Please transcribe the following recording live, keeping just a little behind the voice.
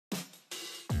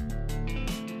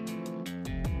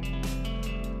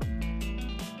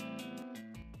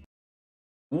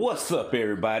What's up,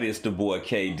 everybody? It's the boy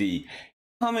KD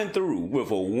coming through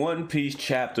with a One Piece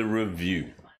chapter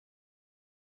review.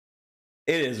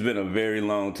 It has been a very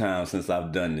long time since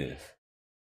I've done this.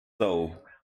 So,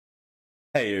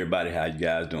 hey everybody, how you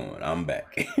guys doing? I'm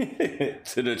back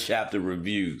to the chapter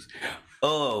reviews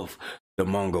of the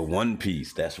manga One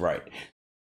Piece. That's right.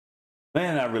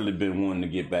 Man, I've really been wanting to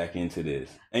get back into this.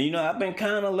 And I've been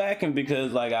kind of lacking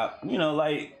because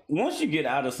once you get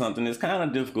out of something, it's kind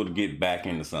of difficult to get back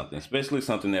into something, especially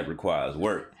something that requires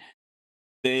work.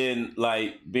 Then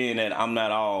being that I'm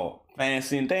not all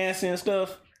fancy and dancy and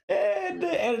stuff,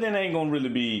 the editing ain't gonna really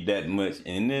be that much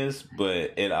in this,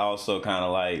 but it also kind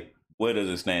of where does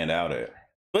it stand out at?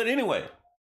 But anyway,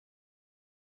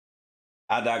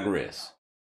 I digress.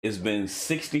 It's been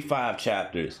 65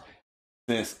 chapters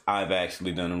since I've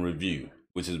actually done a review,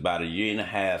 which is about a year and a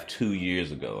half, 2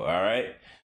 years ago. All right.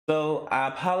 So I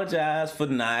apologize for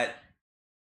not,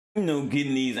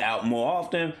 getting these out more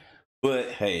often,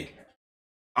 but hey,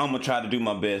 I'm gonna try to do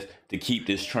my best to keep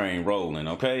this train rolling,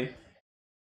 okay?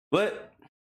 But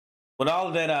with all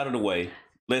of that out of the way,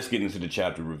 let's get into the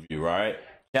chapter review, all right?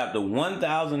 Chapter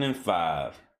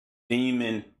 1005,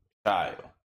 Demon Child.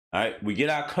 All right, we get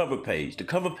our cover page. The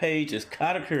cover page is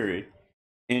Katakuri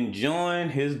enjoying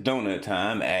his donut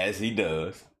time, as he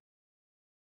does,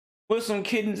 with some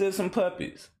kittens and some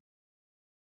puppies.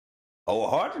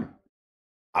 Wholehearted.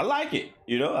 I like it,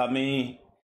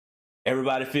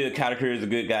 everybody feels Katakuri is a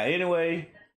good guy anyway.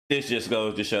 This just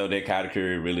goes to show that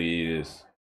Katakuri really is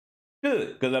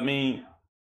good, because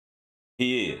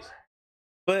he is.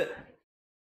 But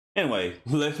anyway,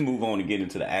 let's move on and get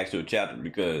into the actual chapter,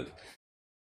 because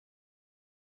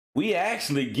we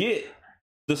actually get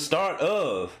the start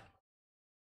of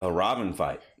a Robin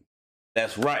fight.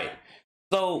 That's right.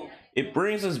 So it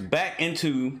brings us back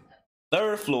into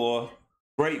third floor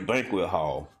Great Banquet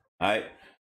Hall, all right,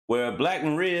 where Black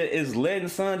Maria is letting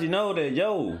Sanji know that,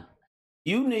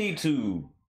 you need to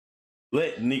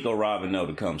let Nico Robin know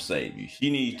to come save you. She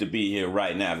needs to be here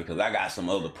right now because I got some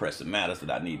other pressing matters that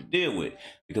I need to deal with.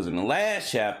 Because in the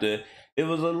last chapter, it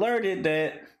was alerted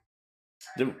that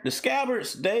the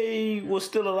Scabbards, they were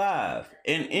still alive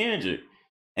and injured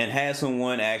and had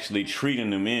someone actually treating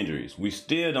them injuries. We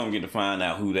still don't get to find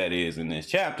out who that is in this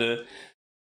chapter,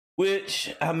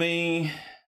 which,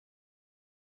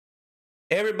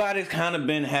 everybody's kind of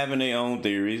been having their own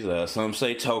theories. Some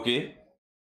say Toki.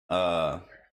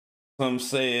 Some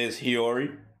say it's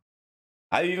Hiyori.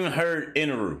 I even heard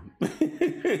Inaru.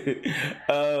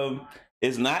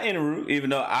 It's not Inaru,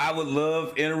 even though I would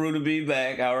love Inaru to be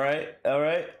back. All right.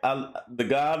 The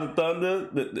God of Thunder.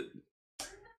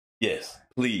 Yes,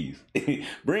 please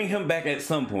bring him back at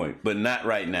some point, but not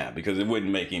right now because it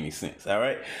wouldn't make any sense. All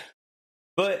right.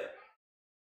 But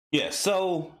yeah,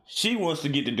 so she wants to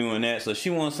get to doing that. So she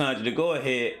wants Sanji to go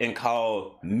ahead and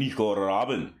call Nico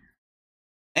Robin.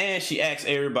 And she asks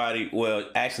everybody, well,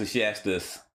 actually she asked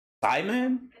this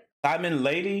Simon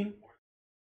lady,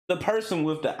 the person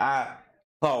with the eye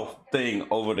cloth thing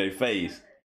over their face,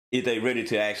 if they ready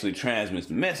to actually transmit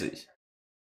the message.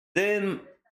 Then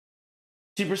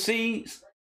she proceeds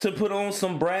to put on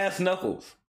some brass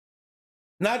knuckles.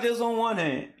 Not just on one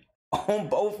hand, on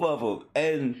both of them.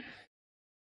 And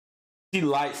she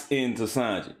lights into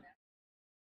Sanji.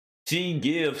 She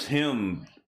gives him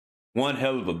one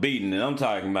hell of a beating, and I'm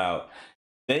talking about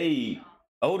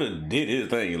Oda did his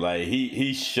thing.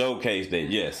 He showcased that,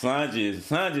 yes,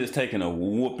 Sanji is taking a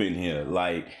whooping here,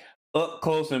 up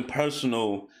close and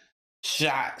personal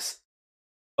shots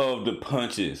of the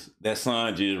punches that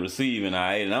Sanji is receiving. All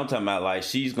right, and I'm talking about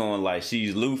she's going like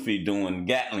she's Luffy doing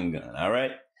Gatling gun. All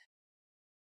right,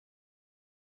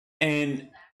 and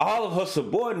all of her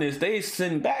subordinates, they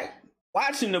sitting back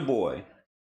watching the boy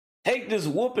take this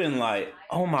whooping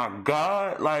oh my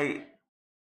God,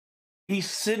 he's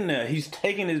sitting there, he's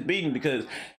taking his beating because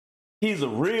he's a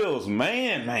real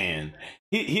man.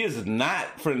 He is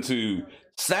not friend to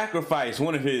sacrifice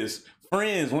one of his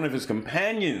friends, one of his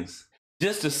companions,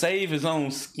 just to save his own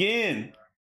skin.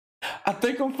 I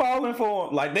think I'm falling for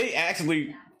him. They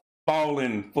actually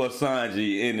falling for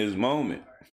Sanji in this moment.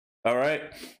 All right.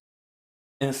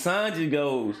 And Sanji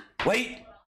goes, wait.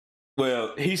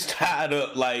 Well, he's tied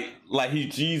up like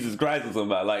he's Jesus Christ or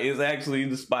somebody. It's actually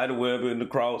the spider web and the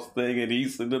cross thing, and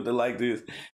he's sitting up there like this.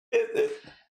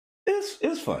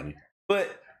 It's funny. But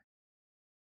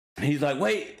he's like,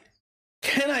 wait,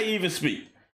 can I even speak?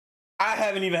 I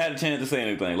haven't even had a chance to say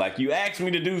anything. You asked me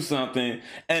to do something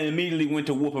and immediately went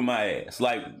to whooping my ass.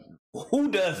 Who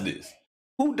does this?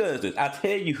 Who does this? I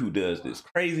tell you who does this.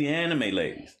 Crazy anime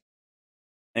ladies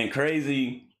and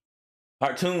crazy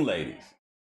cartoon ladies.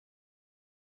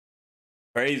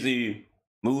 crazy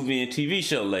movie and TV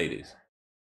show ladies,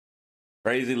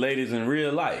 crazy ladies in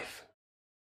real life.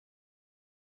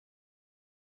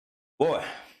 Boy,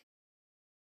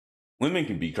 women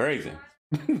can be crazy.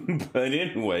 But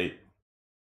anyway,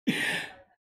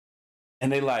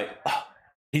 and they like, oh,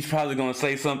 he's probably gonna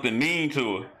say something mean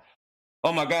to her.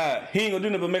 Oh my God, he ain't gonna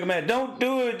do nothing but make her mad. Don't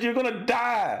do it, you're gonna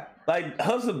die. Like,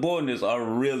 her subordinates are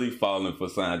really falling for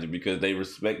Sanji because they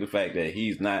respect the fact that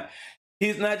he's not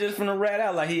just from the rat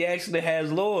out. Like, he actually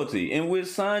has loyalty, and which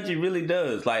Sanji really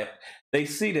does. Like, they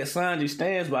see that Sanji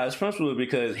stands by his principles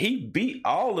because he beat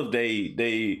all of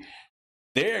their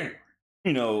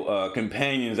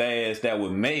companions' ass that were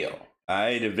male. All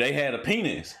right, if they had a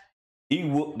penis, he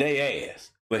whooped their ass,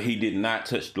 but he did not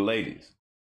touch the ladies.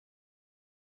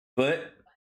 But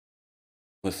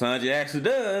what Sanji actually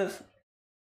does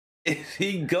is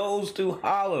he goes to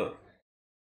holler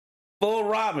for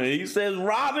Robin. He says,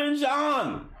 Robin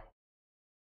John,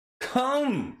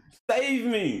 come save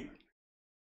me.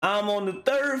 I'm on the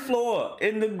 3rd floor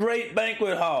in the great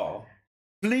banquet hall.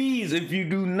 Please, if you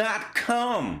do not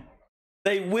come,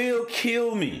 they will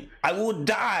kill me. I will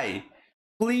die.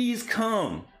 Please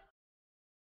come.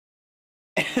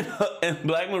 And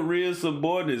Black Maria's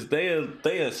subordinates, they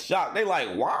are shocked. They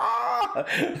like, wow.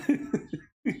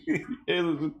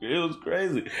 it was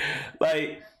crazy.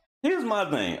 Like, here's my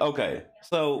thing. Okay,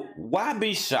 so why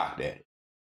be shocked at it?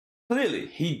 Clearly,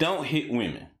 he don't hit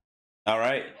women. All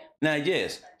right. Now,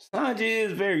 yes, Sanji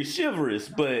is very chivalrous,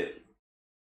 but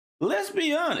let's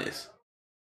be honest.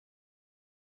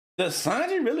 Does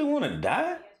Sanji really want to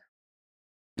die?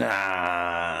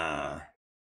 Nah.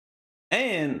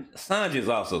 And Sanji is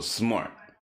also smart.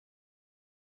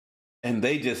 And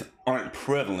they just aren't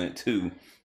prevalent to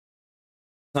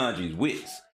Sanji's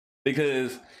wits.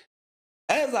 Because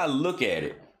as I look at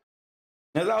it,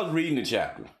 as I was reading the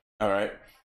chapter, all right,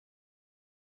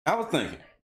 I was thinking,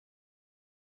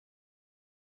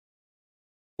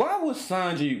 why would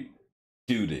Sanji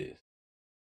do this?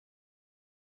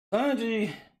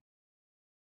 Sanji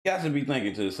got to be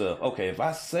thinking to himself, okay, if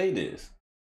I say this,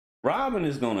 Robin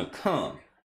is going to come.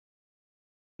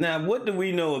 Now, what do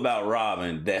we know about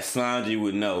Robin that Sanji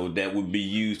would know that would be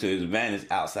used to his advantage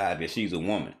outside that she's a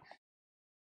woman?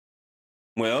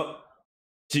 Well,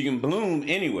 she can bloom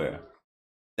anywhere.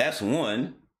 That's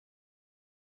one.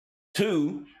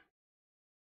 2,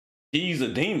 she's a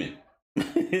demon.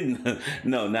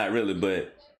 No, not really,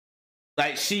 but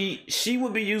like she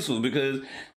would be useful because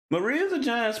Maria's a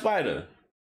giant spider.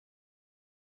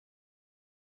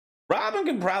 Robin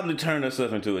can probably turn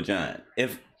herself into a giant.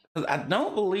 Because I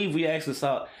don't believe we actually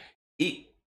saw it.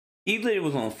 Either it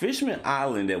was on Fishman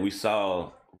Island that we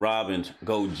saw Robin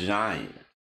go giant,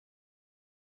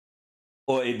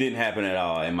 or it didn't happen at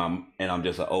all, and I'm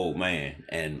just an old man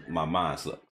and my mind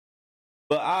sucks.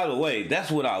 But either way, that's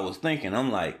what I was thinking.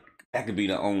 I'm like, that could be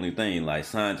the only thing. Like,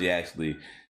 Sanji actually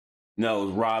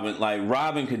knows Robin. Like,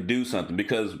 Robin could do something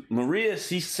because Maria,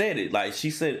 she said it. Like, she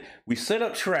said, we set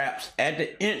up traps at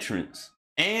the entrance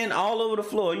and all over the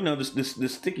floor. You know,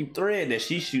 this sticky thread that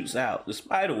she shoots out, the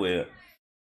spider web,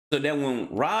 so that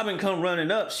when Robin come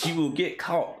running up, she will get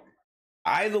caught.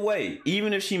 Either way,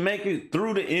 even if she make it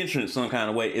through the entrance some kind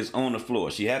of way, it's on the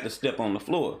floor. She had to step on the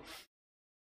floor.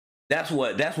 That's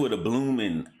where the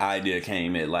blooming idea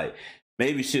came in. Like,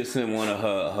 maybe she'll send one of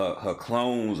her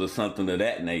clones or something of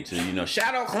that nature, you know,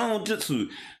 shadow clone jutsu,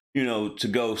 you know, to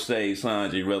go save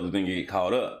Sanji rather than get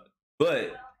caught up.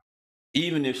 But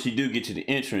even if she do get to the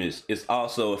entrance, it's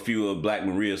also a few of Black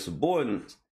Maria's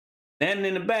subordinates standing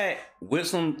in the back with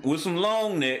some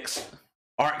long necks,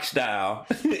 arc style,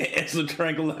 and some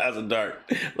tranquilizer dart.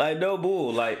 Like, no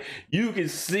bull. Like, you can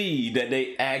see that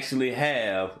they actually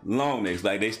have long necks.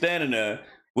 Like, they standing there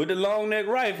with the long neck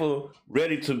rifle,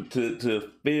 ready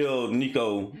to fill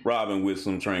Nico Robin with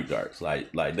some trank darts. Like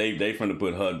they finna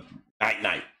put her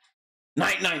night.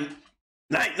 That's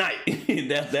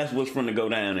what's finna go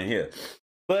down in here.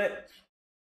 But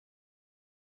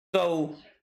so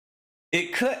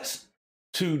it cuts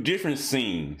to different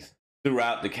scenes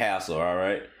throughout the castle. All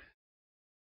right,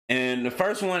 and the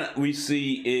first one we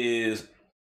see is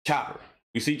Chopper.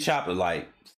 We see Chopper, like,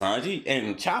 Sanji,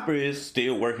 and Chopper is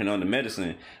still working on the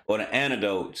medicine or the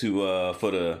antidote to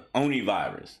for the Oni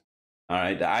virus. All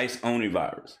right, the ice Oni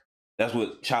virus. That's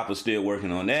what Chopper's still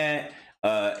working on that.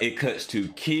 It cuts to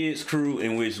Kid's crew,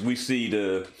 in which we see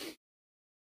the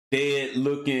dead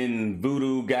looking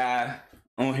voodoo guy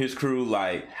on his crew.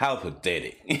 Like, how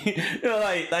pathetic. You know,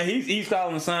 like he's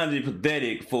calling Sanji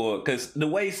pathetic because the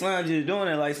way Sanji is doing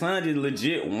it, like, Sanji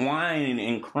legit whining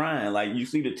and crying. Like, you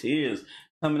see the tears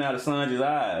coming out of Sanji's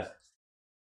eyes.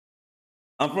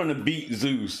 I'm from to beat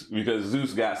Zeus because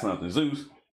Zeus got something. Zeus,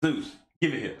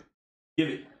 give it here. Give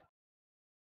it.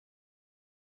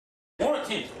 More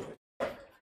attention.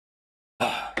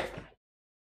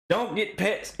 Don't get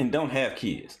pets and don't have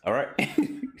kids, all right?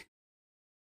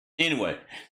 Anyway,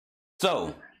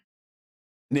 so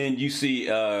then you see,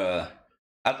 I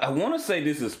want to say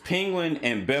this is Penguin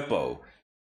and Beppo.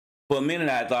 For a minute,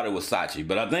 I thought it was Sachi,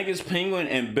 but I think it's Penguin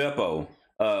and Beppo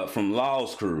from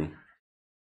Law's crew.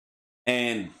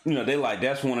 And, you know, they like,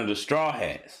 that's one of the Straw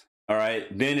Hats, all right?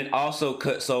 Then it also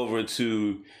cuts over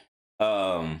to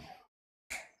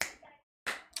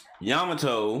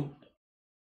Yamato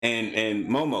and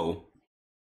Momo.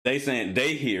 They saying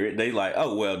they hear it. They like,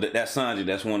 oh, well, that's Sanji.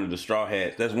 That's one of the Straw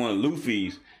Hats. That's one of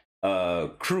Luffy's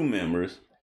crew members.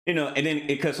 You know, and then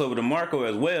it cuts over to Marco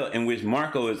as well, in which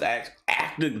Marco is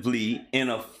actively in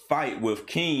a fight with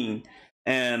King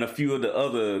and a few of the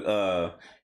other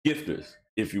gifters,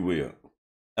 if you will.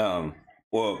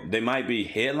 Or they might be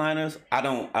headliners. I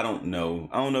don't know.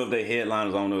 I don't know if they're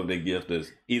headliners. I don't know if they're gifters.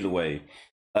 Either way,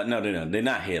 no, they're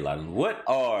not headliners. What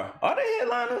are they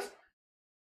headliners?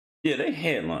 Yeah, they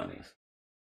headliners.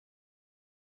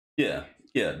 Yeah.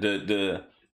 The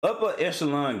upper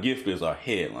echelon gifters are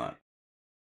headliners.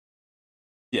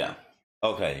 Yeah.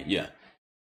 Okay. Yeah.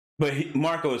 But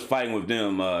Marco is fighting with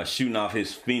them, shooting off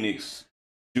his Phoenix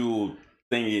jewel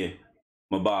thingy,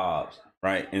 mabobs,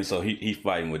 right? And so he's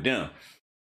fighting with them.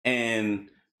 And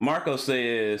Marco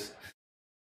says,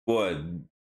 boy,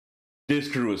 this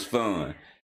crew is fun.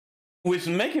 Which is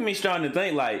making me starting to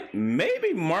think, like,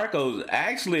 maybe Marco's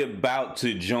actually about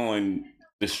to join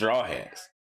the Straw Hats.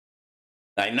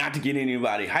 Like, not to get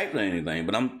anybody hyped or anything,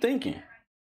 but I'm thinking,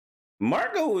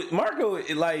 Marco,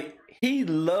 like, he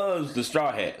loves the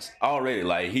Straw Hats already.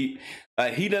 Like, he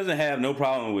doesn't have no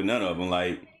problem with none of them.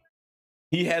 Like,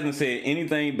 he hasn't said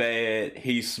anything bad.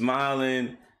 He's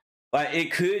smiling. Like,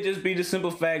 it could just be the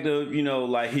simple fact of, you know,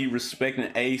 like, he respecting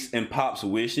Ace and Pop's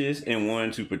wishes and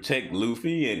wanting to protect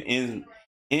Luffy, and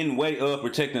in way of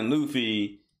protecting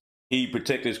Luffy, he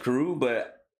protect his crew.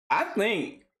 But I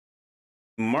think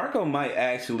Marco might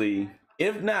actually,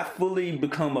 if not fully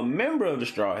become a member of the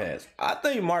Straw Hats, I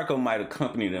think Marco might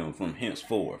accompany them from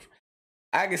henceforth.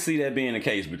 I can see that being the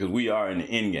case because we are in the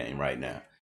end game right now.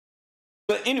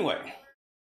 But anyway,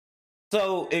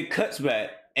 so it cuts back.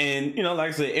 And, you know, like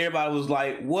I said, everybody was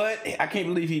like, what? I can't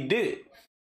believe he did it.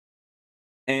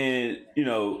 And, you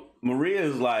know, Maria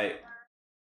is like,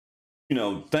 you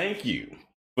know, thank you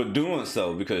for doing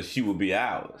so because she will be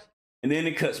ours. And then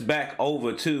it cuts back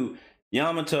over to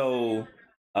Yamato,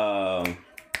 Momo.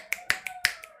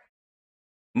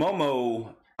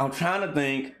 I'm trying to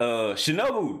think,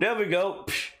 Shinobu. There we go.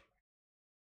 Psh.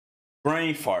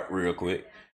 Brain fart real quick.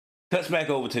 Cuts back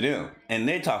over to them, and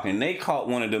they're talking. They caught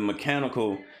one of the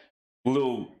mechanical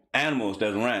little animals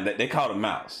that's around. That they caught a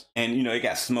mouse, and you know it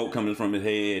got smoke coming from his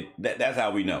head. That's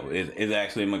how we know it's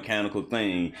actually a mechanical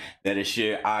thing that is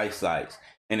shared eyesight.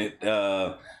 And it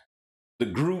the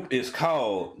group is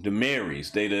called the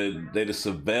Marys. They the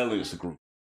surveillance group,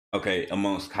 okay,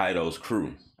 amongst Kaido's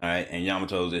crew. All right, and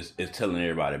Yamato is telling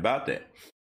everybody about that.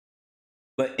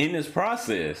 But in this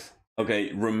process,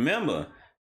 okay, remember,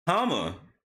 Tama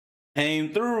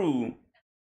came through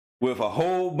with a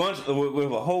whole bunch, with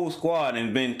a whole squad,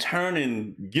 and been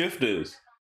turning gifters,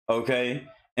 okay?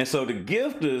 And so the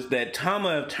gifters that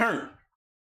Tama have turned,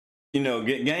 you know,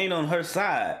 get gained on her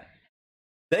side,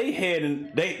 they head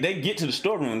and they get to the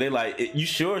storeroom. They like, you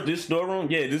sure it's this storeroom?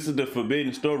 Yeah, this is the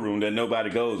forbidden storeroom that nobody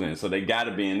goes in. So they got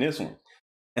to be in this one.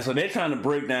 And so they're trying to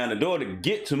break down the door to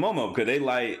get to Momo because they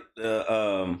like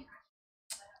the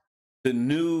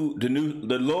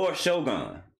Lord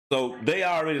Shogun. So they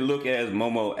already look as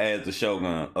Momo as the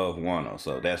Shogun of Wano,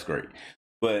 so that's great.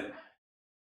 But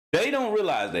they don't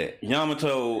realize that.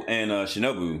 Yamato and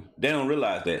Shinobu, they don't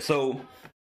realize that. So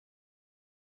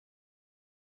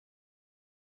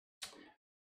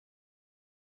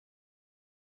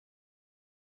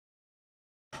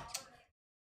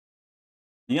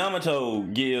Yamato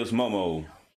gives Momo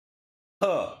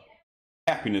a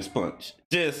happiness punch.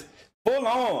 Just full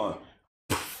on.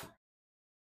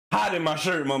 Hot in my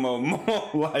shirt,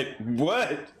 Momo. Like,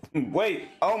 what? Wait,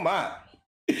 oh my.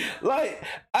 Like,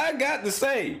 I got to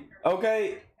say,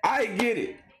 okay, I get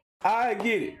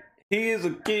it. He is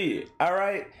a kid, all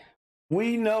right?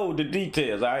 We know the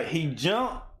details, all right? He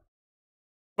jumped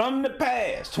from the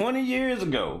past, 20 years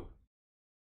ago,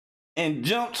 and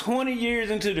jumped 20 years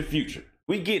into the future.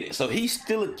 We get it. So he's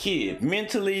still a kid,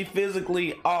 mentally,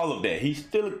 physically, all of that. He's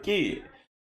still a kid.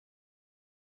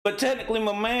 But technically,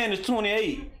 my man is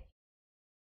 28.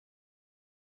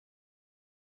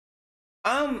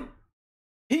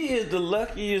 He is the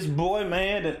luckiest boy,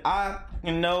 man, that I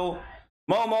know.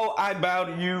 Momo, I bow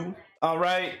to you. All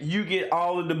right, you get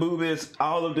all of the boobies,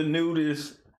 all of the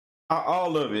nudies,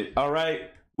 all of it. All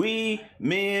right, we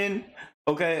men,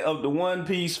 okay, of the One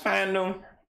Piece fandom.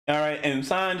 All right, and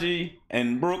Sanji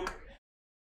and Brook,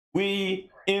 we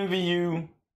envy you.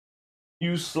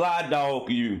 You slide dog,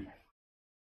 you.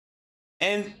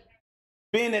 And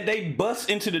being that they bust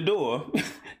into the door,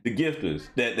 the gifters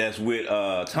that's with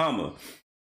Tama,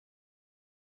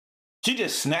 she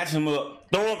just snatched him up,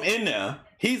 throw him in there.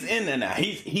 He's in there now.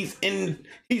 He's in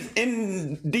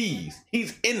these.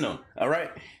 He's in them. All right.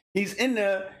 He's in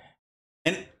there,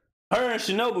 and her and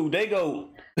Shinobu, they go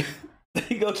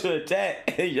they go to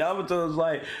attack. And Yamato's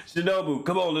like, Shinobu,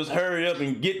 come on, let's hurry up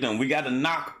and get them. We got to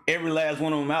knock every last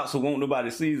one of them out so won't nobody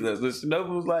sees us. And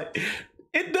Shinobu's like,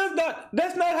 it does not.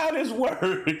 That's not how this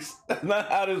works. That's not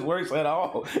how this works at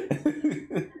all.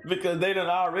 Because they done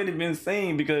already been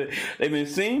seen. Because they've been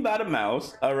seen by the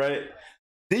mouse. All right.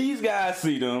 These guys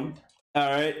see them. All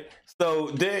right.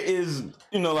 So there is,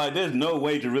 like, there's no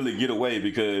way to really get away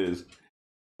because,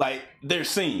 like, they're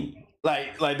seen.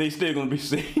 Like they still gonna be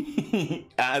seen.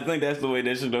 I think that's the way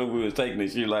that Shinobu was taking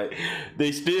it. She like,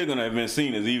 they still gonna have been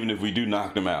seen as even if we do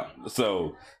knock them out.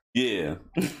 So yeah.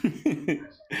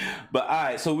 But all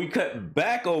right, so we cut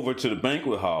back over to the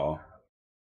banquet hall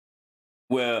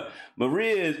where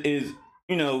Maria is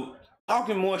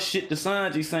talking more shit to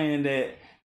Sanji, saying that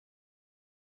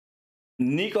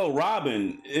Nico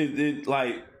Robin is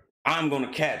like, I'm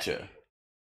gonna catch her.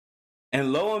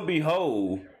 And lo and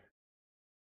behold,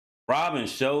 Robin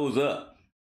shows up.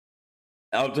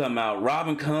 I'm talking about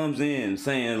Robin comes in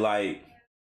saying like,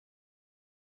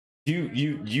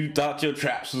 you thought your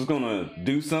traps was gonna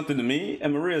do something to me?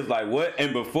 And Maria's like, what?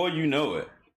 And before you know it,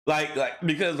 like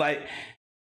because like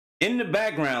in the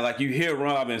background, like you hear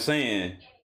Robin saying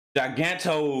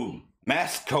Giganto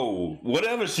Masco,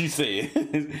 whatever she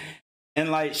said.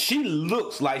 And like she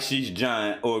looks like she's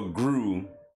giant or grew.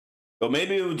 Or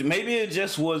maybe it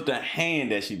just was the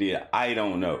hand that she did. I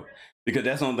don't know. Because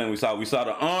that's the only thing we saw. We saw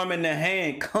the arm and the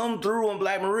hand come through on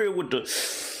Black Maria with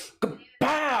the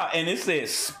pow, and it said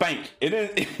spank. It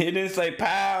didn't say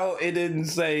pow. It didn't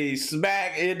say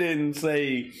smack. It didn't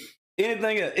say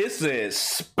anything else. It said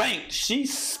spank. She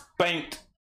spanked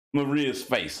Maria's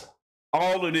face.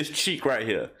 All of this cheek right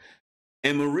here.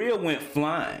 And Maria went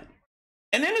flying.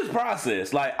 And in this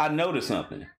process, like, I noticed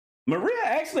something. Maria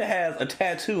actually has a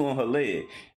tattoo on her leg.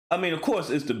 I mean, of course,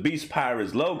 it's the Beast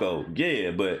Pirates logo.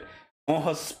 Yeah, but on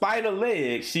her spider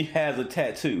leg, she has a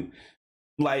tattoo.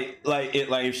 Like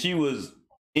if she was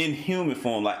in human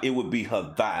form, like it would be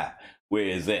her thigh where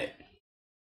it's at.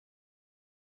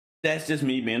 That's just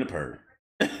me being a perv.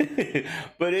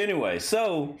 But anyway,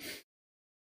 so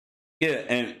yeah,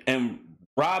 and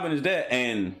Robin is there,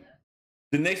 and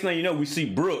the next thing you know, we see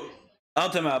Brooke. I'm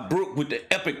talking about Brooke with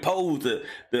the epic pose,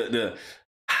 the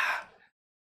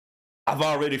I've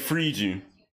already freed you.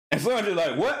 And someone's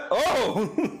like, what?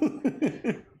 Oh!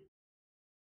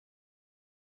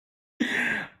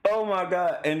 Oh my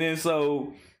God. And then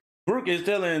so Brooke is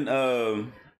telling Sanji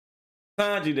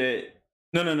that,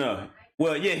 no.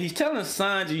 Well, yeah, he's telling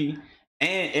Sanji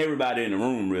and everybody in the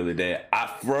room really that I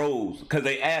froze. Because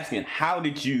they asking, how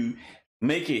did you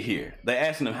make it here? They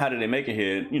asking him, how did they make it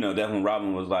here? That's when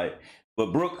Robin was like,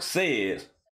 but Brooke says,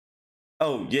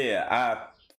 oh yeah, I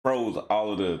froze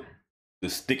all of the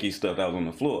sticky stuff that was on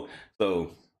the floor.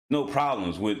 So no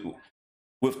problems with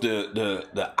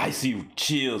the icy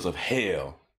chills of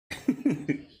hell.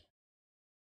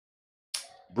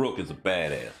 Brooke is a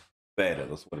badass. I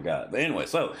swear to God. But anyway,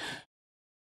 so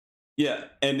yeah,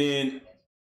 and then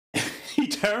he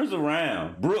turns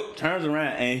around. Brooke turns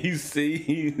around and he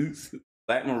sees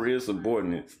Black Maria's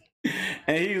subordinates,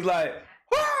 and he's like,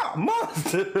 "Ah,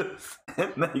 monsters!"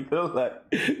 And they go like,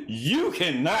 "You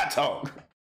cannot talk."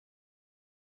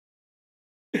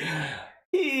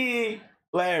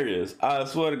 Hilarious. I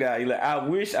swear to God. I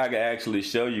wish I could actually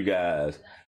show you guys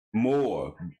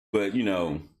more, but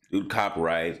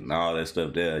copyright and all that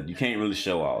stuff there, you can't really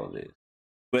show all of this.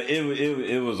 But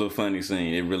it was a funny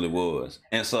scene. It really was.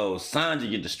 And so Sanji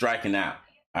get to striking out.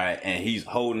 All right, and he's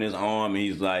holding his arm and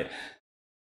he's like,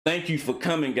 thank you for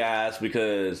coming, guys,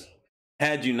 because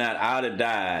had you not, I'd have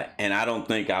died, and I don't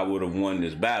think I would have won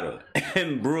this battle.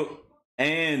 And Brooke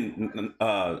and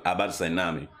I'm about to say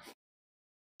Nami.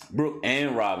 Brooke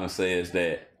and Robin says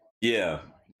that, yeah,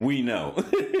 we know.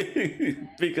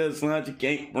 Because Sanji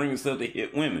can't bring himself to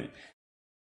hit women.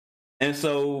 And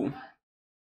so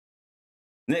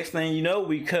next thing you know,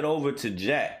 we cut over to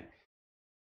Jack.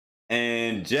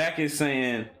 And Jack is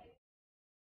saying,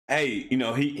 hey, you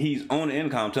know, he's on the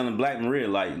intercom telling Black Maria,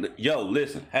 like, yo,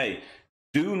 listen, hey,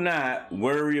 do not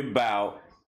worry about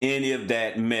any of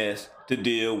that mess to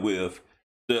deal with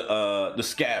the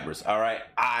scabbers. All right,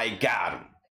 I got them.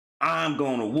 I'm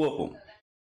gonna whoop them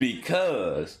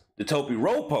because the Topi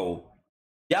Ropo,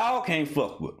 y'all can't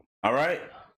fuck with them. All right,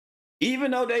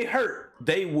 even though they hurt,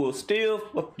 they will still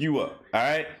fuck you up. All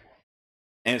right,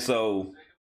 and so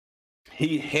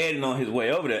he heading on his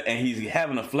way over there, and he's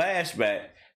having a flashback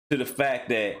to the fact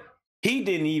that he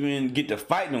didn't even get to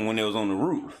fight them when they was on the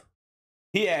roof.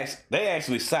 They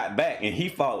actually sat back and he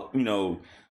fought, you know,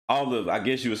 all of, I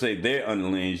guess you would say, their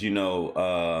underlings, you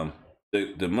know,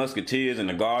 the Musketeers and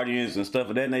the Guardians and stuff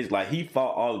of that nature. Like, he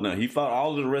fought all of them. He fought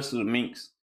all of the rest of the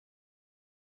minks,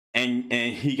 and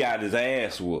he got his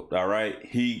ass whooped. All right,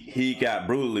 he got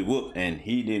brutally whooped, and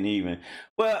he didn't even.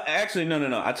 Well, actually,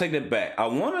 no. I take that back. I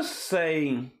want to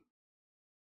say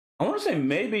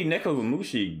maybe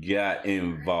Nekomamushi got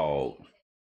involved.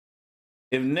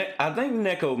 I think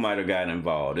Neko might have gotten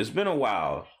involved. It's been a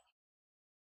while.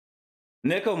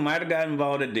 Neko might have gotten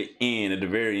involved at the end, at the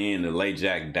very end, to lay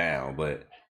Jack down. But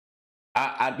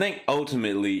I think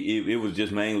ultimately it was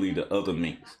just mainly the other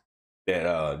minks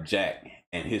that Jack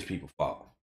and his people fought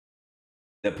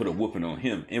that put a whooping on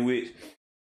him, in which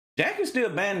Jack is still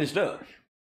bandaged up.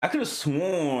 I could have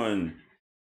sworn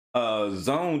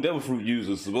Zone Devil Fruit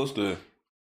users supposed to.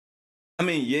 I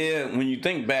mean, yeah, when you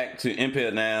think back to Impel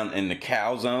Down and the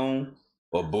Cow Zone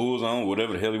or Bull Zone,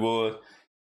 whatever the hell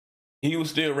he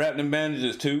was still wrapped in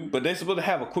bandages too, but they're supposed to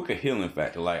have a quicker healing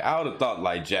factor. Like, I would have thought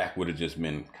like Jack would have just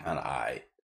been kind of alright.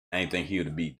 I didn't think he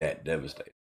would be that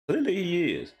devastated. Clearly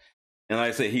he is. And like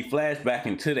I said, he flashed back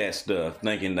into that stuff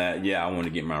thinking that, yeah, I want to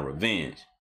get my revenge.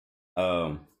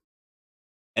 And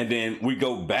then we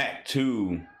go back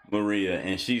to Maria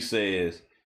and she says,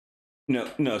 no,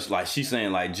 it's like she's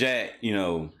saying, like, Jack, you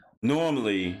know,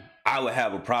 normally I would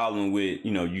have a problem with,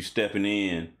 you know, you stepping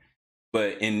in,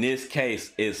 but in this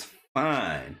case, it's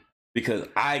fine because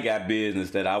I got business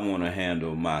that I want to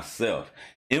handle myself.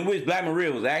 In which Black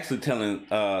Maria was actually telling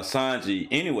Sanji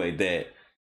anyway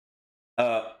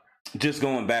that just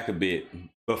going back a bit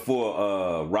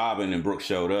before Robin and Brooke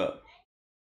showed up,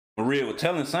 Maria was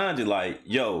telling Sanji, like,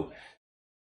 yo,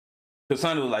 because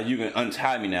Sanji was like, you can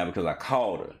untie me now because I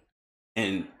called her.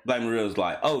 And Black Maria was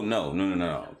like, oh, no.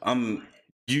 I'm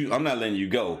not letting you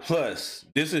go. Plus,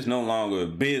 this is no longer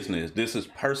business. This is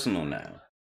personal now.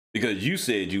 Because you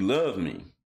said you love me.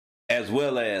 As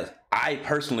well as I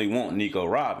personally want Nico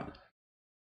Robin.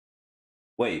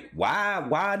 Wait,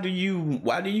 why do you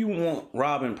want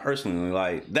Robin personally?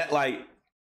 Like that, like,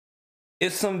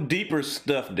 it's some deeper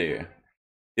stuff there.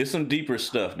 It's some deeper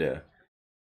stuff there.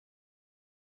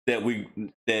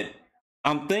 That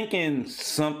I'm thinking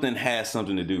something has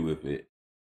something to do with it.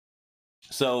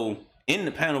 So in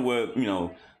the panel where, you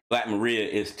know, Black Maria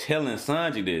is telling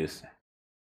Sanji this,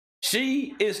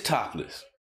 she is topless.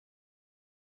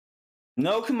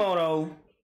 No kimono,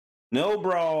 no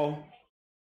bra,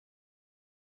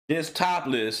 just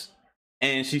topless.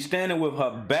 And she's standing with her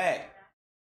back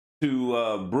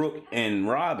to Brooke and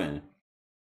Robin.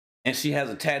 And she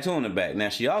has a tattoo on the back. Now,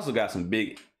 she also got some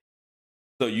big...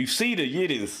 So you see the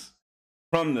yitties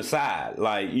from the side,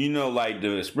 like, you know, like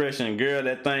the expression, girl,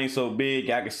 that thing so big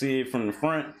I can see it from the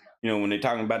front, you know, when they're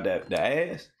talking about the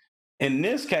ass. In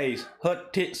this case, her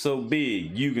tits so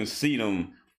big you can see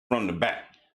them from the back.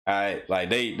 All right, like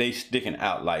they sticking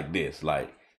out like this.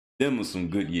 Like, them are some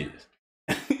good years.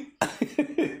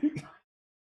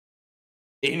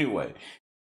 Anyway,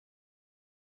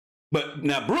 but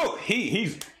now Brooke,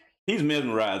 he's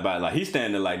mesmerized by it. Like, he's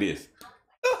standing there like this,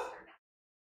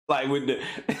 like with the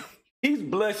he's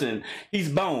blushing. He's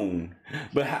bone,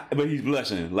 but he's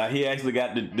blushing. Like, he actually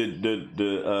got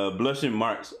the blushing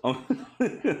marks on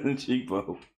the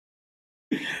cheekbone.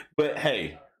 But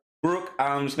hey, Brooke,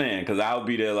 I understand, because I'll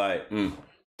be there like,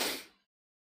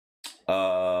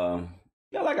 got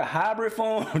like a hybrid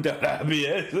form that I'll be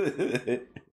at.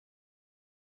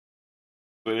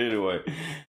 But anyway,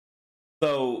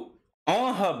 so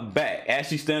on her back, as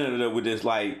she's standing there with this,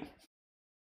 like,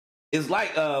 it's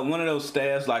like one of those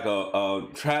staffs, like a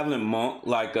traveling monk,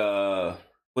 like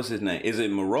what's his name? Is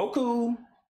it Moroku?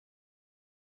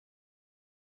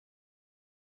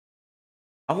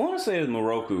 I want to say it's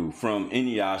Moroku from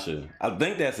Inuyasha. I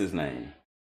think that's his name.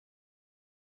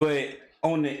 But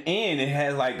on the end, it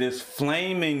has like this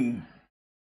flaming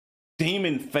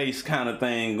demon face kind of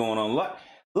thing going on.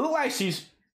 Look like she's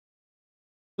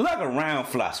like a round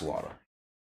fly swatter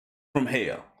from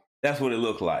hell. That's what it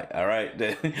looked like, all right?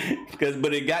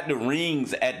 But it got the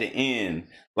rings at the end,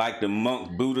 like the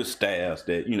monk Buddha staffs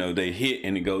that, you know, they hit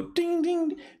and it go ding, ding,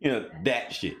 ding,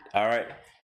 that shit. All right.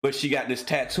 But she got this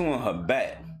tattoo on her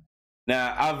back.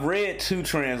 Now, I've read 2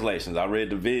 translations. I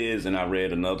read the Viz and I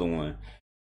read another one.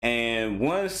 And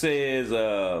one says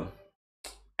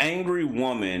angry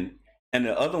woman, and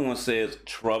the other one says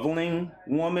troubling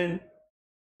woman.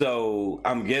 So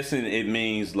I'm guessing it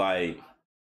means like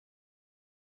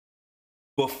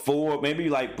before, maybe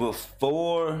like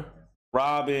before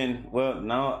Robin. Well,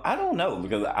 no, I don't know,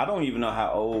 because I don't even know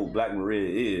how old Black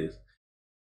Maria is.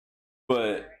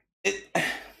 But it,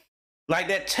 like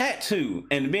that tattoo,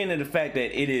 and being in the fact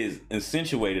that it is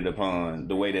accentuated upon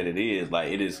the way that it is,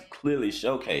 like it is clearly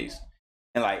showcased,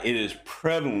 and like it is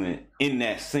prevalent in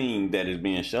that scene that is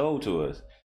being showed to us.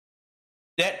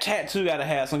 That tattoo got to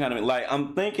have some kind of, like,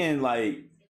 I'm thinking like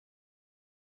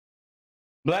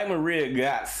Black Maria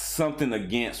got something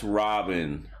against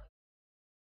Robin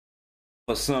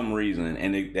for some reason,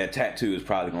 and that tattoo is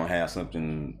probably gonna have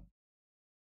something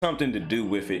to do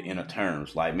with it in a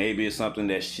terms. Like maybe it's something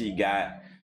that she got,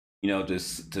 to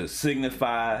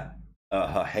signify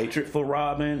her hatred for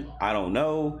Robin. I don't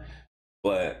know,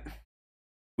 but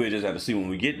we'll just have to see when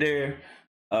we get there.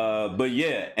 But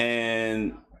yeah,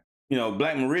 and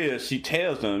Black Maria, she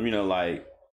tells them, like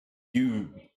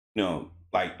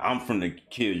like I'm finna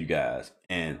kill you guys.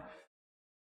 And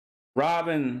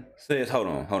Robin says, hold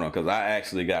on, because I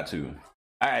actually got to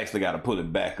pull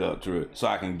it back up to it so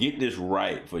I can get this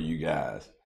right for you guys.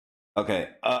 Okay.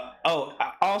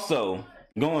 Also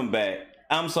going back,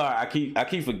 I'm sorry, I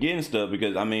keep forgetting stuff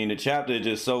because I mean the chapter is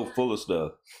just so full of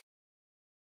stuff.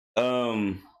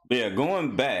 But yeah,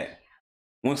 going back,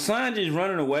 when Sanji's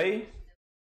running away,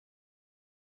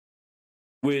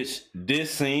 which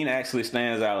this scene actually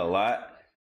stands out a lot.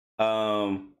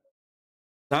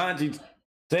 Sanji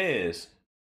says,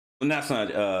 well, not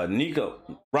Sanji, Nico,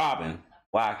 Robin.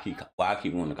 Why I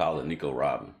keep wanting to call it Nico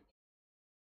Robin.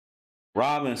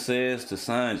 Robin says to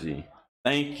Sanji,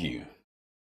 "Thank you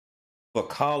for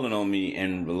calling on me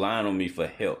and relying on me for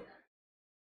help.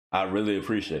 I really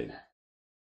appreciate it."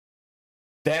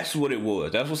 That's what it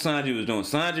was. That's what Sanji was doing.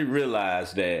 Sanji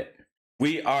realized that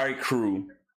we are a crew.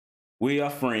 We are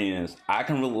friends. I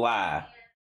can rely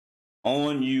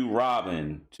on you,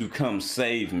 Robin, to come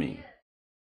save me.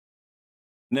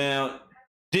 Now,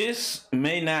 this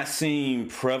may not seem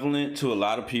prevalent to a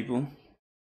lot of people,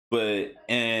 but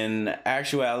in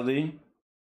actuality,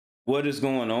 what is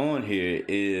going on here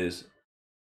is,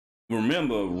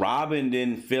 remember, Robin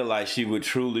didn't feel like she would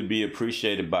truly be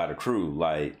appreciated by the crew.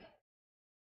 Like,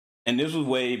 and this was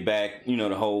way back,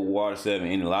 the whole Water 7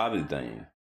 in the lobby thing.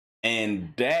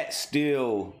 And that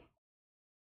still,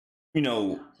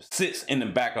 sits in the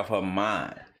back of her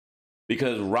mind,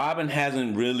 because Robin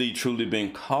hasn't really truly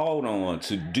been called on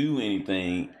to do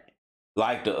anything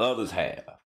like the others have.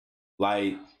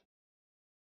 Like,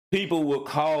 people would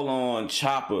call on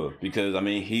Chopper because, I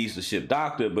mean, he's the ship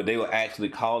doctor, but they would actually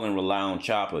call and rely on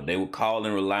Chopper. They would call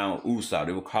and rely on Usopp.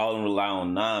 They would call and rely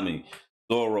on Nami,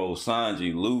 Zoro,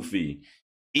 Sanji, Luffy,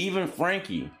 even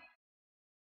Frankie.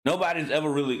 Nobody's ever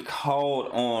really called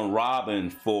on Robin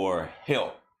for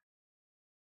help.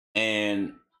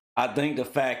 And I think the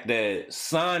fact that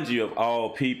Sanji, of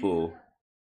all people,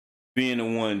 being the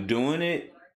one doing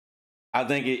it, I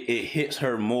think it hits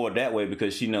her more that way,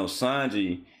 because she knows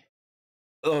Sanji,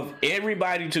 of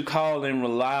everybody to call and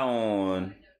rely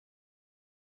on,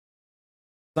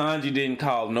 Sanji didn't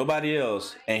call nobody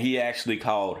else, and he actually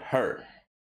called her.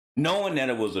 Knowing that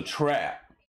it was a trap,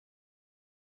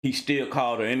 he still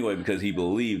called her anyway because he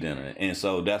believed in her. And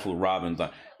so that's what Robin's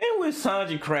like. And with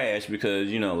Sanji crashed because,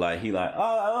 like, he like,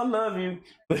 oh, I love you.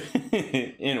 But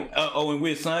anyway, and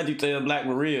with Sanji tell Black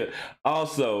Maria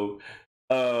also,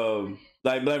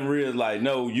 like, Black Maria's like,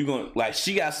 no, you gonna, like,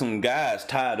 she got some guys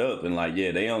tied up and like,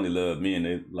 yeah, they only love me. And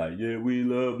they like, yeah, we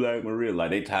love Black Maria.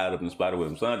 Like, they tied up in spider with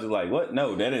him. Sanji's like, what?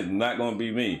 No, that is not gonna be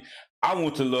me. I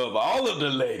want to love all of the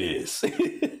ladies.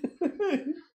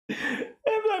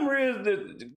 And Black Maria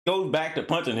goes back to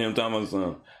punching him, talking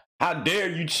about, how dare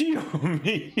you cheat on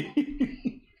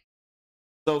me?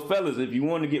 So, fellas, if you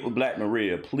want to get with Black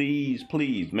Maria, please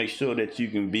make sure that you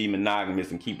can be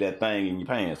monogamous and keep that thing in your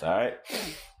pants, all right?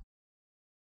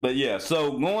 But yeah,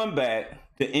 so going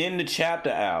back to end the chapter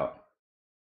out,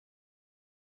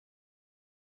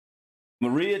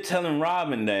 Maria telling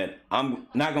Robin that I'm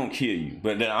not going to kill you,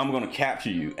 but that I'm going to capture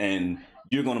you and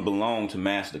you're going to belong to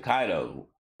Master Kaido.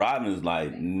 Robin's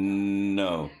like,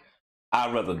 no,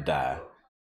 I'd rather die.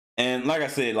 And like I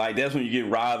said, like, that's when you get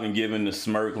Robin giving the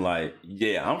smirk, like,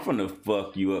 yeah, I'm finna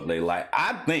fuck you up. Like,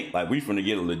 I think, like, we finna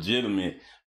get a legitimate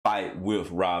fight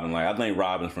with Robin. Like, I think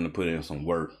Robin's finna put in some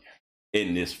work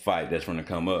in this fight that's finna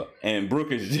come up. And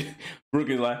Brooke is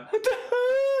like,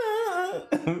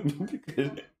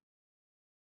 Because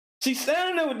she's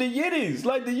standing there with the Yetis.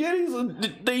 Like the Yetis are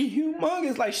they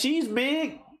humongous. Like she's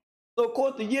big. So of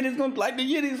course the Yetis gonna like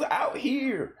the Yetis out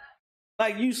here.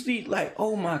 Like you see, like,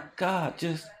 oh my God,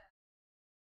 just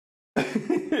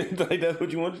like that's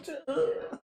what you want to do.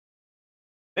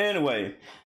 Anyway,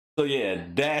 so yeah,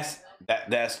 that's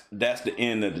the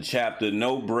end of the chapter.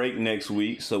 No break next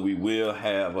week, so we will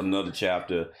have another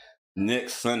chapter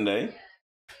next Sunday.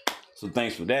 So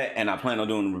thanks for that, and I plan on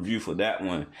doing a review for that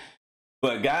one.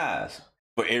 But guys,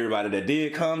 for everybody that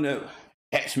did come to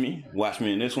catch me, watch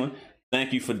me in this one,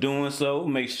 thank you for doing so.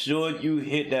 Make sure you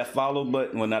hit that follow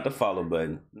button. Well, not the follow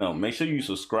button. No, make sure you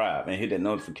subscribe and hit that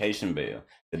notification bell.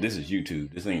 This is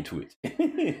YouTube. This ain't Twitch.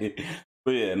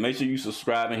 But yeah, make sure you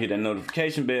subscribe and hit that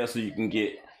notification bell so you can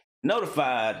get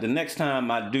notified the next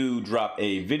time I do drop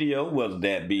a video, whether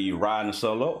that be riding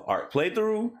solo, art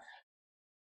playthrough,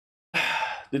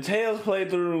 the Tales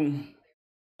playthrough.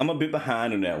 I'm a bit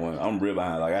behind on that one. I'm real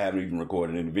behind. Like I haven't even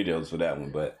recorded any videos for that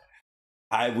one, but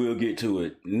I will get to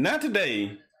it. Not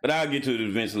today, but I'll get to it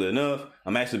eventually enough.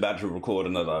 I'm actually about to record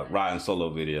another riding solo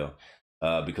video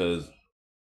because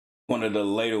one of the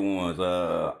later ones,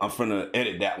 I'm finna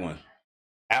edit that one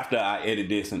after I edit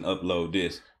this and upload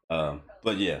this.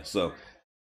 But yeah, so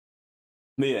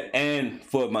yeah, and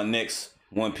for my next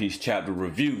One Piece chapter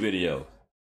review video.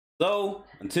 So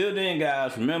until then,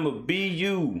 guys, remember, be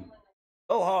you.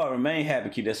 Go hard, remain happy,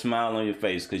 keep that smile on your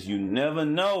face, because you never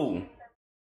know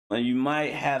when you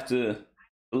might have to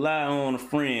rely on a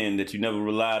friend that you never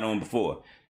relied on before.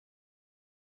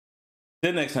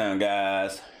 Till next time,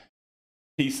 guys.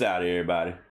 Peace out, everybody.